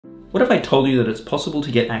What if I told you that it's possible to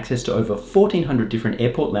get access to over 1,400 different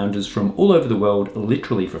airport lounges from all over the world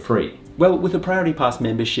literally for free? Well, with a Priority Pass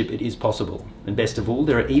membership, it is possible. And best of all,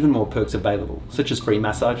 there are even more perks available, such as free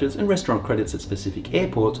massages and restaurant credits at specific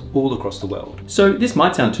airports all across the world. So this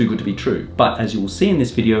might sound too good to be true, but as you will see in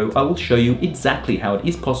this video, I will show you exactly how it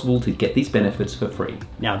is possible to get these benefits for free.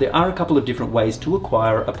 Now, there are a couple of different ways to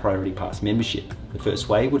acquire a Priority Pass membership. The first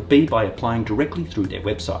way would be by applying directly through their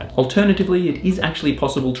website. Alternatively, it is actually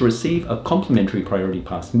possible to receive a complimentary Priority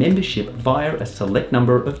Pass membership via a select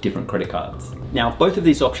number of different credit cards. Now, both of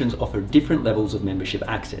these options offer different levels of membership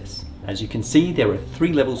access. As you can see, there are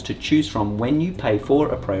 3 levels to choose from when you pay for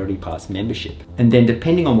a Priority Pass membership. And then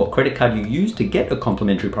depending on what credit card you use to get a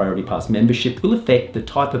complimentary Priority Pass membership will affect the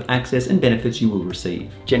type of access and benefits you will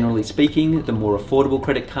receive. Generally speaking, the more affordable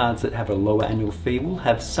credit cards that have a lower annual fee will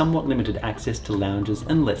have somewhat limited access to lounges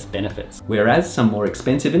and less benefits. Whereas some more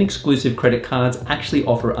expensive and exclusive credit cards actually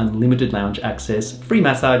offer unlimited lounge access, free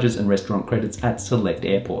massages and restaurant credits at select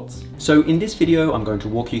airports. So in this video, I'm going to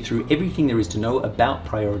walk you through everything there is to know about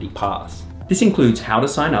Priority Pass. This includes how to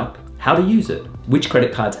sign up, how to use it, which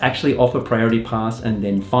credit cards actually offer Priority Pass, and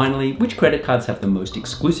then finally, which credit cards have the most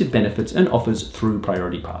exclusive benefits and offers through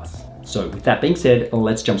Priority Pass. So with that being said,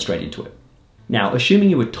 let's jump straight into it. Now, assuming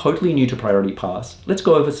you are totally new to Priority Pass, let's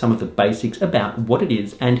go over some of the basics about what it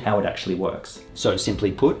is and how it actually works. So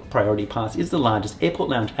simply put, Priority Pass is the largest airport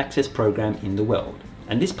lounge access program in the world.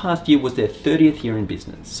 And this past year was their 30th year in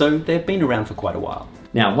business, so they've been around for quite a while.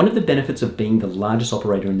 Now, one of the benefits of being the largest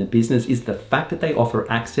operator in the business is the fact that they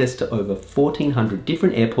offer access to over 1,400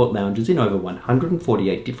 different airport lounges in over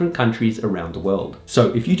 148 different countries around the world.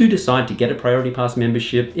 So if you do decide to get a Priority Pass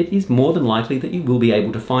membership, it is more than likely that you will be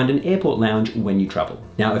able to find an airport lounge when you travel.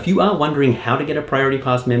 Now, if you are wondering how to get a Priority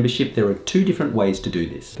Pass membership, there are 2 different ways to do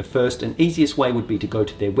this. The first and easiest way would be to go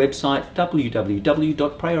to their website,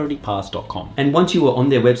 www.prioritypass.com. And once you are on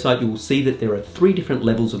their website, you will see that there are 3 different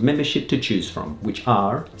levels of membership to choose from, which are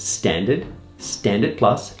Standard, Standard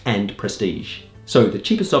Plus, and Prestige. So the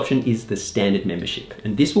cheapest option is the Standard membership,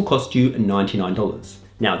 and this will cost you $99.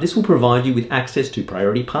 Now, this will provide you with access to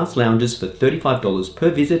Priority Pass lounges for $35 per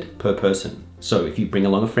visit per person. So if you bring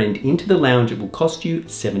along a friend into the lounge, it will cost you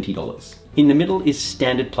 $70. In the middle is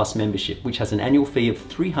Standard Plus membership, which has an annual fee of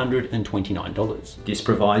 $329. This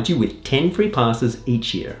provides you with 10 free passes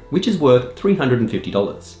each year, which is worth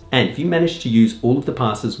 $350. And if you manage to use all of the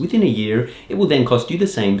passes within a year, it will then cost you the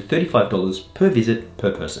same $35 per visit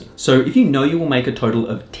per person. So if you know you will make a total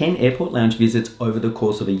of 10 airport lounge visits over the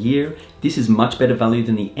course of a year, this is much better value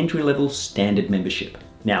than the entry-level Standard membership.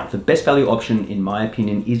 Now, the best value option, in my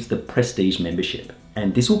opinion, is the Prestige membership.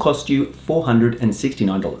 And this will cost you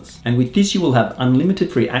 $469. And with this, you will have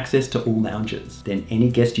unlimited free access to all lounges. Then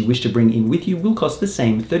any guest you wish to bring in with you will cost the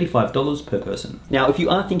same $35 per person. Now, if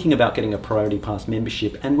you are thinking about getting a Priority Pass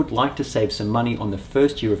membership and would like to save some money on the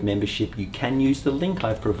first year of membership, you can use the link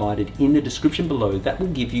I've provided in the description below. That will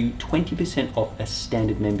give you 20% off a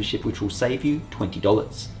Standard membership, which will save you $20.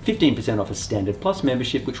 15% off a Standard Plus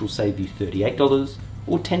membership, which will save you $38.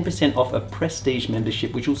 Or 10% off a Prestige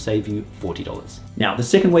membership, which will save you $40. Now, the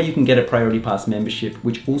second way you can get a Priority Pass membership,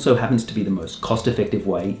 which also happens to be the most cost-effective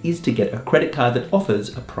way, is to get a credit card that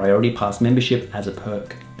offers a Priority Pass membership as a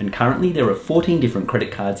perk. And currently there are 14 different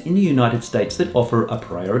credit cards in the United States that offer a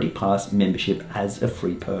Priority Pass membership as a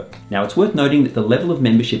free perk. Now, it's worth noting that the level of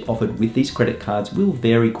membership offered with these credit cards will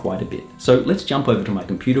vary quite a bit. So let's jump over to my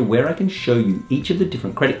computer where I can show you each of the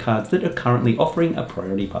different credit cards that are currently offering a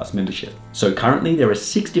Priority Pass membership. So currently there are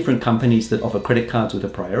 6 different companies that offer credit cards with a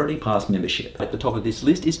Priority Pass membership. At the top of this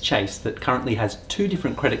list is Chase, that currently has 2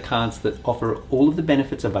 different credit cards that offer all of the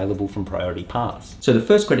benefits available from Priority Pass. So the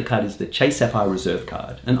first credit card is the Chase Sapphire Reserve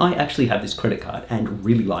card, and I actually have this credit card and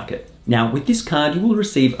really like it. Now, with this card, you will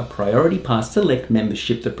receive a Priority Pass Select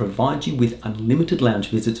membership that provides you with unlimited lounge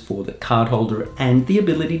visits for the cardholder and the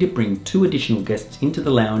ability to bring 2 additional guests into the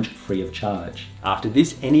lounge free of charge. After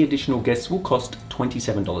this, any additional guests will cost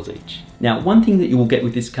 $27 each. Now, one thing that you will get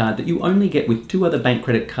with this card that you only get with 2 other bank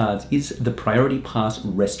credit cards is the Priority Pass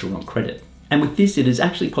Restaurant credit. And with this, it is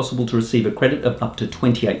actually possible to receive a credit of up to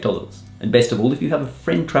 $28. And best of all, if you have a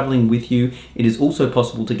friend traveling with you, it is also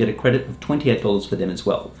possible to get a credit of $28 for them as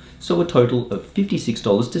well. So a total of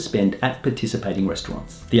 $56 to spend at participating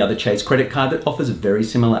restaurants. The other Chase credit card that offers very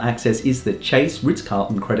similar access is the Chase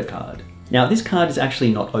Ritz-Carlton credit card. Now, this card is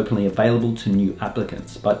actually not openly available to new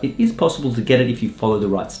applicants, but it is possible to get it if you follow the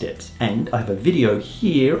right steps, and I have a video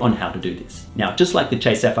here on how to do this. Now, just like the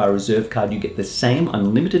Chase Sapphire Reserve card, you get the same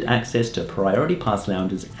unlimited access to Priority Pass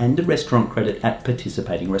lounges and a restaurant credit at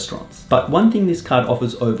participating restaurants. But one thing this card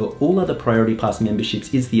offers over all other Priority Pass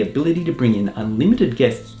memberships is the ability to bring in unlimited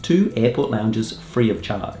guests to airport lounges free of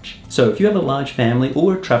charge. So if you have a large family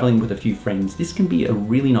or are traveling with a few friends, this can be a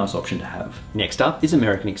really nice option to have. Next up is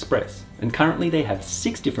American Express, and currently they have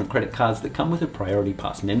 6 different credit cards that come with a Priority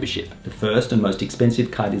Pass membership. The first and most expensive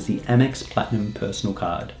card is the Amex Platinum Personal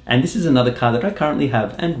Card, and this is another card that I currently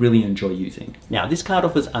have and really enjoy using. Now, this card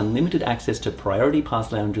offers unlimited access to Priority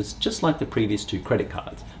Pass lounges just like the previous 2 credit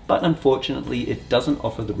cards, but unfortunately it doesn't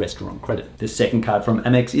offer the restaurant credit. The second card from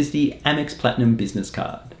Amex is the Amex Platinum Business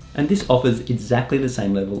Card, and this offers exactly the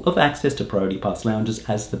same level of access to Priority Pass lounges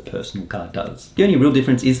as the personal card does. The only real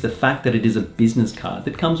difference is the fact that it is a business card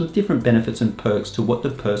that comes with different benefits and perks to what the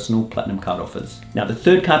personal Platinum card offers. Now, the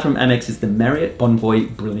third card from Amex is the Marriott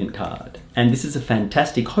Bonvoy Brilliant Card, and this is a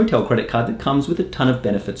fantastic hotel credit card that comes with a ton of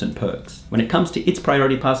benefits and perks. When it comes to its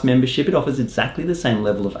Priority Pass membership, it offers exactly the same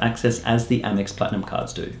level of access as the Amex Platinum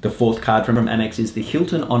cards do. The fourth card from Amex is the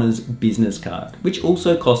Hilton Honors Business Card, which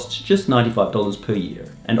also costs just $95 per year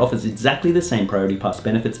and offers exactly the same Priority Pass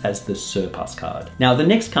benefits as the Surpass card. Now, the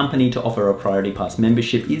next company to offer a Priority Pass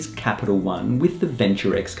membership is Capital One with the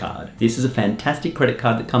Venture X card. This is a fantastic credit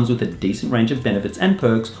card that comes with a decent range of benefits and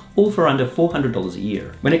perks, all for under $400 a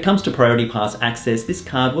year. When it comes to Priority Pass access, this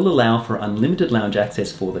card will allow for unlimited lounge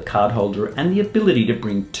access for the cardholder and the ability to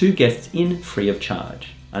bring 2 guests in free of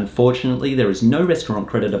charge. Unfortunately, there is no restaurant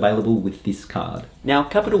credit available with this card. Now,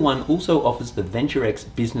 Capital One also offers the Venture X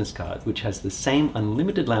Business Card, which has the same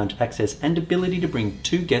unlimited lounge access and ability to bring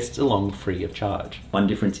 2 guests along free of charge. One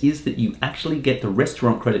difference is that you actually get the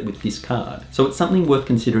restaurant credit with this card, so it's something worth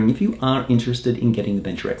considering if you are interested in getting the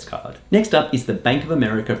Venture X card. Next up is the Bank of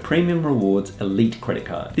America Premium Rewards Elite Credit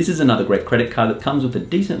Card. This is another great credit card that comes with a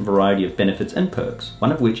decent variety of benefits and perks,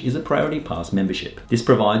 one of which is a Priority Pass membership. This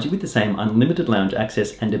provides you with the same unlimited lounge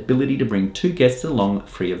access and ability to bring 2 guests along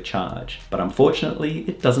free of charge, but unfortunately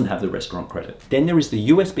it doesn't have the restaurant credit. Then there is the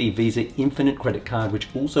USB Visa Infinite Credit Card, which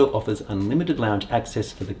also offers unlimited lounge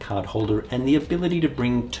access for the card holder and the ability to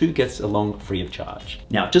bring 2 guests along free of charge.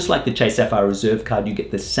 Now, just like the Chase Sapphire Reserve card, you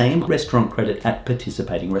get the same restaurant credit at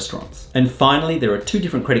participating restaurants. And finally, there are 2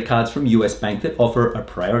 different credit cards from US Bank that offer a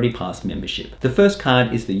Priority Pass membership. The first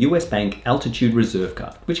card is the US Bank Altitude Reserve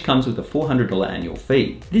Card, which comes with a $400 annual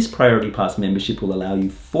fee. This Priority Pass membership will allow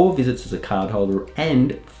you 4 visits as a cardholder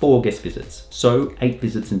and 4 guest visits, so 8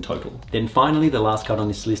 visits in total. Then finally, the last card on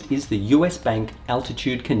this list is the US Bank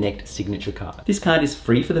Altitude Connect Signature Card. This card is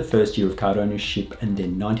free for the first year of card ownership and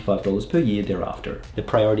then $95 per year thereafter. The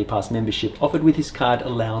Priority Pass membership offered with this card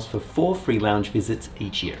allows for 4 free lounge visits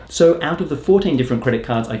each year. So out of the 14 different credit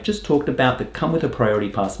cards I just talked about that come with a Priority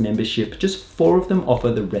Pass membership, just 4 of them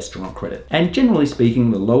offer the restaurant credit. And generally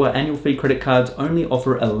speaking, the lower annual fee credit cards only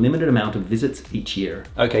offer a limited amount of visits each year.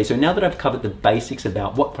 Okay, so now that I've covered the basics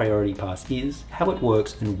about what Priority Pass is, how it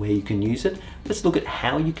works and where you can use it, let's look at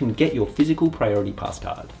how you can get your physical Priority Pass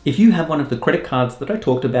card. If you have one of the credit cards that I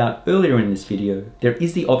talked about earlier in this video, there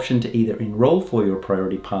is the option to either enroll for your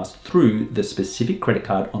Priority Pass through the specific credit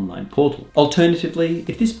card online portal. Alternatively,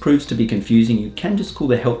 if this proves to be confusing, you can just call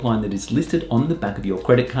the helpline that is listed on the back of your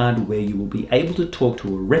credit card, where you will be able to talk to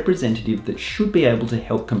a representative that should be able to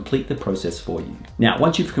help complete the process for you. Now,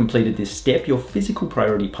 once you've completed this step, your physical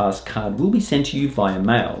Priority Pass card will be sent to you via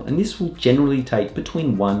mail, and this will generally take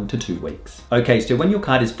between 1 to 2 weeks. Okay, so when your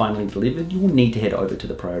card is finally delivered, you will need to head over to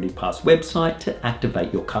the Priority Pass website to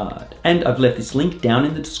activate your card. And I've left this link down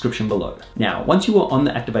in the description below. Now, once you are on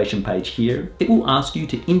the activation page here, it will ask you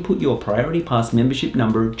to input your Priority Pass membership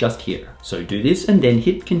number just here. So do this and then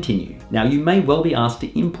hit continue. Now, you may well be asked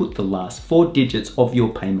to input the last 4 digits of your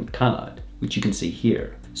payment card, which you can see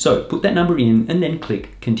here. So put that number in and then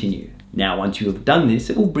click continue. Now, once you have done this,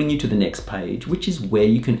 it will bring you to the next page, which is where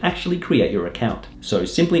you can actually create your account. So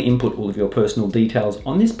simply input all of your personal details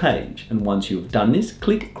on this page, and once you have done this,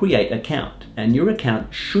 click Create Account, and your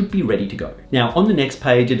account should be ready to go. Now, on the next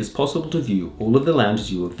page, it is possible to view all of the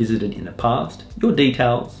lounges you have visited in the past, your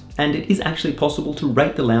details, and it is actually possible to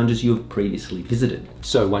rate the lounges you have previously visited.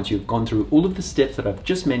 So once you've gone through all of the steps that I've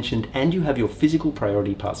just mentioned and you have your physical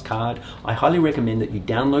Priority Pass card, I highly recommend that you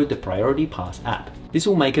download the Priority Pass app. This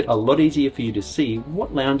will make it a lot easier for you to see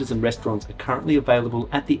what lounges and restaurants are currently available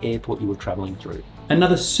at the airport you are traveling through.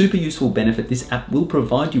 Another super useful benefit this app will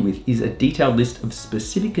provide you with is a detailed list of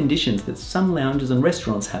specific conditions that some lounges and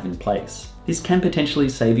restaurants have in place. This can potentially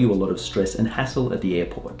save you a lot of stress and hassle at the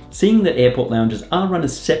airport. Seeing that airport lounges are run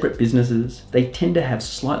as separate businesses, they tend to have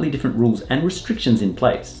slightly different rules and restrictions in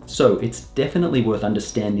place. So it's definitely worth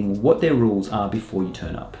understanding what their rules are before you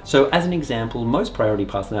turn up. So as an example, most Priority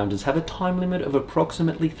Pass lounges have a time limit of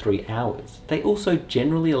approximately 3 hours. They also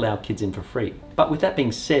generally allow kids in for free. But with that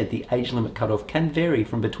being said, the age limit cutoff can vary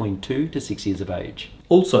from between 2 to 6 years of age.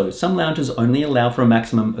 Also, some lounges only allow for a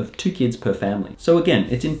maximum of 2 kids per family. So again,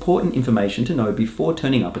 it's important information to know before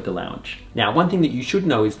turning up at the lounge. Now, one thing that you should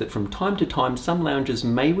know is that from time to time, some lounges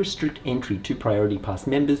may restrict entry to Priority Pass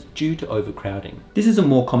members due to overcrowding. This is a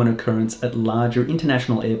more common occurrence at larger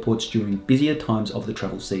international airports during busier times of the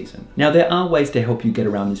travel season. Now, there are ways to help you get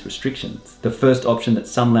around these restrictions. The first option that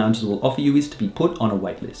some lounges will offer you is to be put on a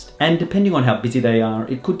wait list. And depending on how busy they are,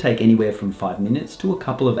 it could take anywhere from 5 minutes to a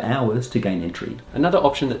couple of hours to gain entry. Another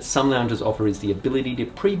option that some lounges offer is the ability to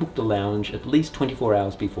pre-book the lounge at least 24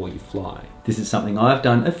 hours before you fly. This is something I've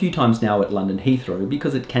done a few times now at London Heathrow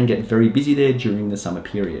because it can get very busy there during the summer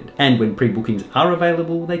period. And when pre-bookings are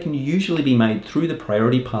available, they can usually be made through the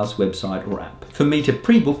Priority Pass website or app. For me to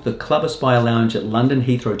pre-book the Club Aspire Lounge at London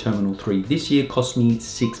Heathrow Terminal 3 this year cost me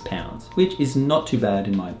 £6, which is not too bad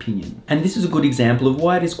in my opinion. And this is a good example of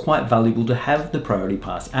why it is quite valuable to have the Priority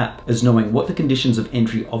Pass app, as knowing what the conditions of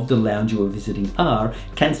entry of the lounge you are visiting are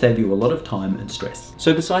can save you a lot of time and stress.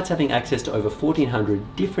 So besides having access to over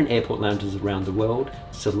 1,400 different airport lounges around the world,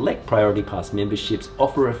 select Priority Pass memberships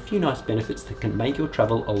offer a few nice benefits that can make your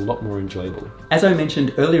travel a lot more enjoyable. As I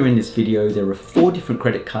mentioned earlier in this video, there are 4 different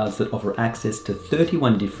credit cards that offer access to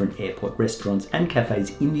 31 different airport restaurants and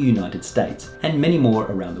cafes in the United States, and many more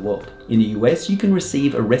around the world. In the US, you can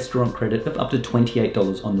receive a restaurant credit of up to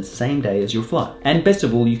 $28 on the same day as your flight. And best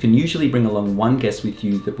of all, you can usually bring along one guest with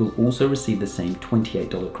you that will also receive the same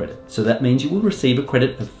 $28 credit. So that means you will receive a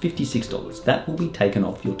credit of $56. That will be taken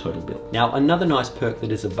off your total bill. Now, another nice perk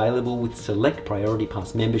that is available with select Priority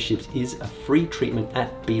Pass memberships is a free treatment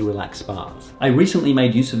at Be Relax spas. I recently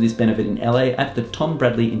made use of this benefit in LA at the Tom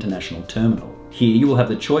Bradley International Terminal. Here you will have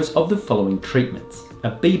the choice of the following treatments: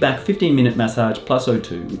 a Be Back 15-minute massage plus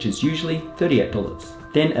O2, which is usually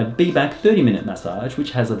 $38. Then a Be Back 30-minute massage,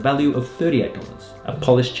 which has a value of $38. A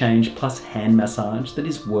polish change plus hand massage that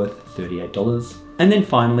is worth $38. And then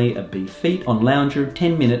finally, a Be Feet on Lounger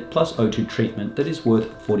 10-minute plus O2 treatment that is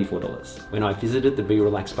worth $44. When I visited the Be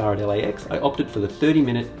Relax Spa at LAX, I opted for the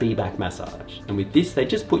 30-minute Be Back massage. And with this, they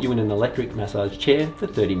just put you in an electric massage chair for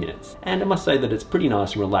 30 minutes. And I must say that it's pretty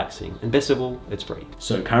nice and relaxing. And best of all, it's free.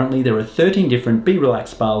 So currently there are 13 different Be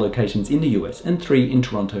Relax Spa locations in the US and 3 in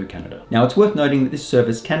Toronto, Canada. Now it's worth noting that this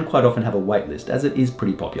service can quite often have a wait list, as it is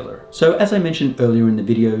pretty popular. So as I mentioned earlier in the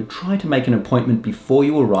video, try to make an appointment before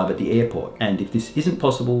you arrive at the airport. And if this isn't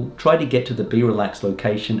possible, try to get to the Be Relax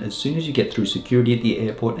location as soon as you get through security at the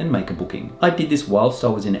airport and make a booking. I did this whilst I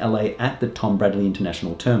was in LA at the Tom Bradley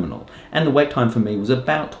International Terminal, and the wait time for me was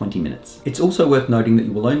about 20 minutes. It's also worth noting that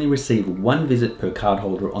you will only receive 1 visit per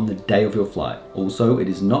cardholder on the day of your flight. Also, it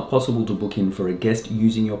is not possible to book in for a guest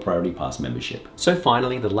using your Priority Pass membership. So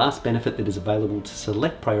finally, the last benefit that is available to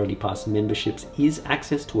select Priority Pass memberships is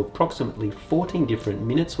access to approximately 14 different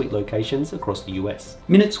Minute Suite locations across the US.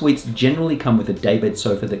 Minute Suites generally come with a daybed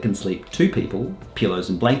sofa that can sleep 2 people, pillows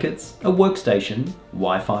and blankets, a workstation,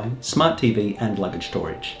 Wi-Fi, smart TV and luggage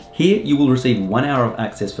storage. Here you will receive 1 hour of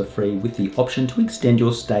access for free with the option to extend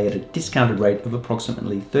your stay at a discounted rate of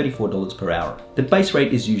approximately $34 per hour. The base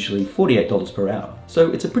rate is usually $48 per hour,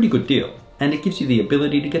 so it's a pretty good deal. And it gives you the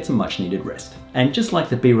ability to get some much needed rest. And just like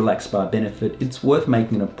the Be Relax Spa benefit, it's worth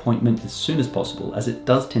making an appointment as soon as possible, as it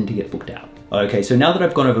does tend to get booked out. Okay, so now that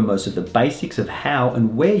I've gone over most of the basics of how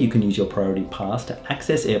and where you can use your Priority Pass to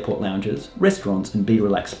access airport lounges, restaurants and Be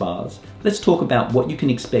Relax spas, let's talk about what you can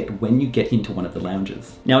expect when you get into one of the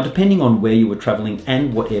lounges. Now, depending on where you are traveling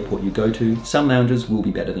and what airport you go to, some lounges will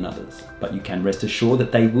be better than others, but you can rest assured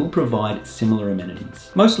that they will provide similar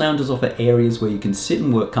amenities. Most lounges offer areas where you can sit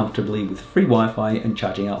and work comfortably with free Wi-Fi and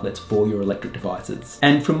charging outlets for your electric devices.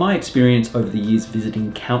 And from my experience over the years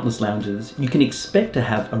visiting countless lounges, you can expect to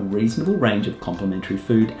have a reasonable range of complimentary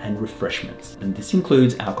food and refreshments, and this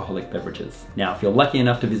includes alcoholic beverages. Now, if you're lucky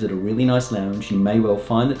enough to visit a really nice lounge, you may well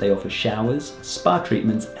find that they offer showers, spa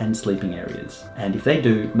treatments and sleeping areas. And if they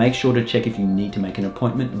do, make sure to check if you need to make an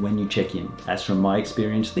appointment when you check in. As from my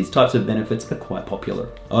experience, these types of benefits are quite popular.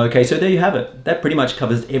 Okay, so there you have it. That pretty much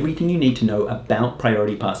covers everything you need to know about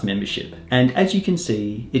Priority Pass membership. And as you can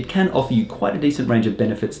see, it can offer you quite a decent range of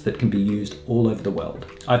benefits that can be used all over the world.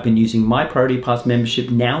 I've been using my Priority Pass membership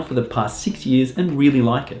now for the past 6 years and really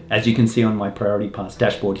like it. As you can see on my Priority Pass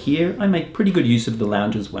dashboard here, I make pretty good use of the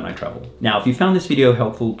lounges when I travel. Now, if you found this video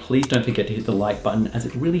helpful, please don't forget to hit the like button, as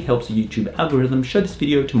it really helps the YouTube algorithm show this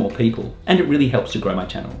video to more people, and it really helps to grow my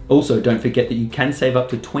channel. Also, don't forget that you can save up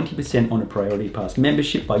to 20% on a Priority Pass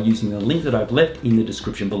membership by using the link that I've left in the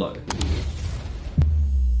description below.